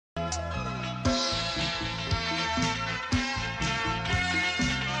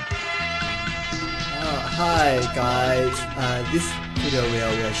Hi guys, this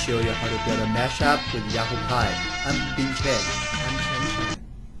tutorial will show you how to build a mashup with Yahoo Pipe. I'm Chang. I'm Chang.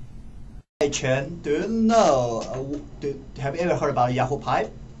 Hey Chen, do you know, have you ever heard about Yahoo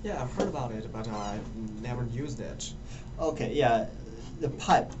Pipe? Yeah, I've heard about it, but I never used it. Okay, yeah, the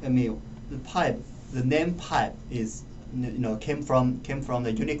pipe, the name pipe is, came from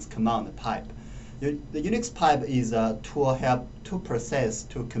the Unix command pipe. The Unix pipe is a tool help two process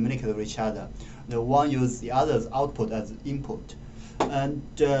to communicate with each other. The one use the other's output as input, and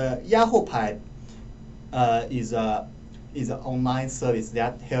Yahoo Pipe is an online service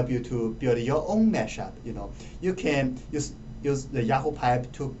that help you to build your own mashup. You can use the Yahoo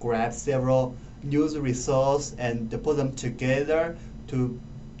Pipe to grab several news resources and put them together to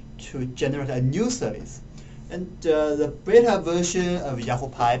generate a new service. And the beta version of Yahoo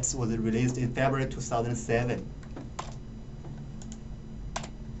Pipes was released in February 2007.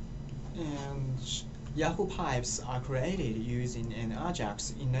 And Yahoo Pipes are created using an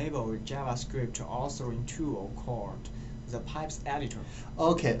Ajax-enabled JavaScript authoring tool called the Pipes Editor.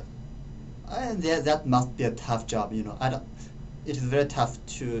 Okay, and that must be a tough job. It is very tough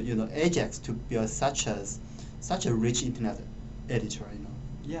to Ajax to build such a rich internet editor.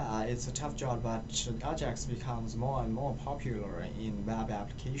 Yeah, it's a tough job, but Ajax becomes more and more popular in web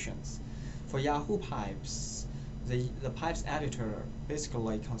applications. For Yahoo Pipes, the Pipes editor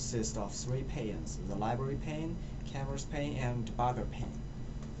basically consists of three panes: the library pane, canvas pane, and debugger pane.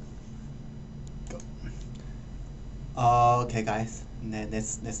 Okay, guys,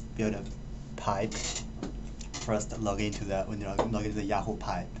 let's build a pipe. First, log into the Yahoo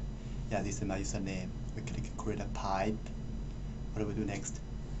Pipe. Yeah, this is my username. We click create a pipe. What do we do next?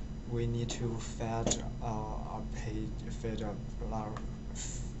 We need to fetch our page, fetch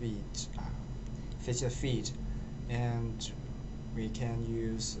our feed, and we can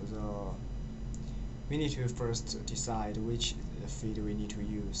use we need to first decide which feed we need to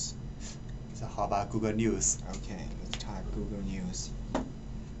use. So how about Google News? Okay, let's type Google News.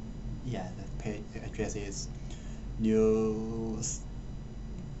 Yeah, the page address is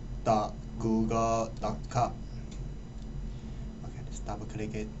news.google.com. Double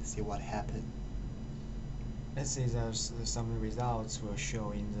click it, see what happened. Let's see that some results will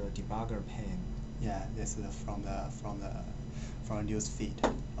show in the debugger pane. Yeah, this is from the news feed.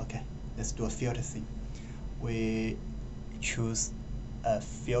 Okay, let's do a filter thing. We choose a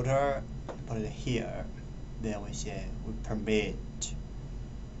filter, put it here. Then we permit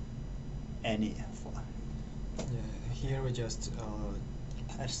any. Yeah, here we just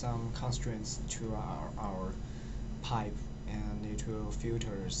add some constraints to our pipe, and it will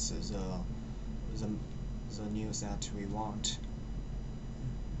filter the news that we want.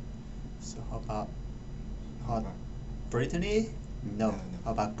 So how about Brittany? No.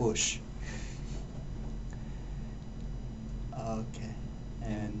 How about Bush? Okay,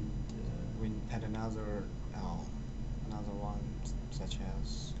 and we add another one such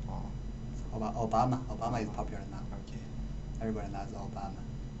as how about Obama? Obama is popular now. Okay. Everybody knows Obama.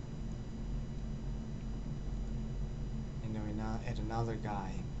 And then we now add another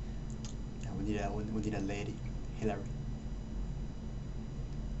guy. Yeah, we need a lady, Hillary.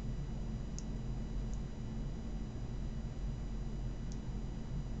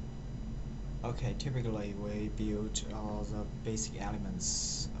 Okay, typically we build all the basic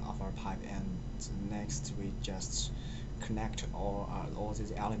elements of our pipe, and next we just connect all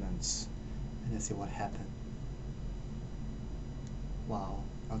these elements. And let's see what happened. Wow.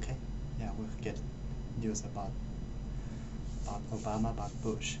 Okay. Yeah, we'll get news about Obama, about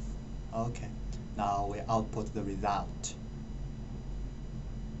Bush. Okay. Now we output the result.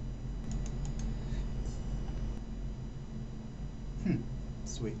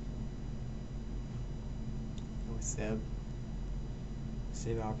 Sweet. We save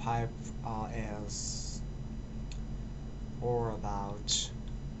our pipe as or about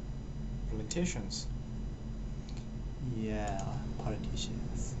politicians. Yeah,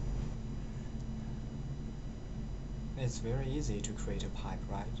 politicians. It's very easy to create a pipe,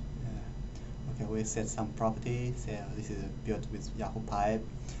 right? Yeah. Okay, we set some property. So this is built with Yahoo Pipe.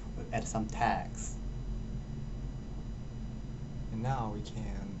 We add some tags. And now we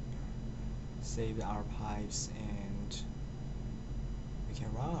can save our pipes and we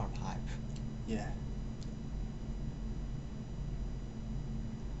can run our pipe. Yeah.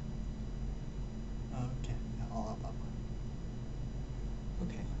 Okay.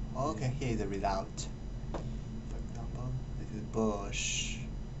 Okay. Okay, here is the result. For example, this is Bush.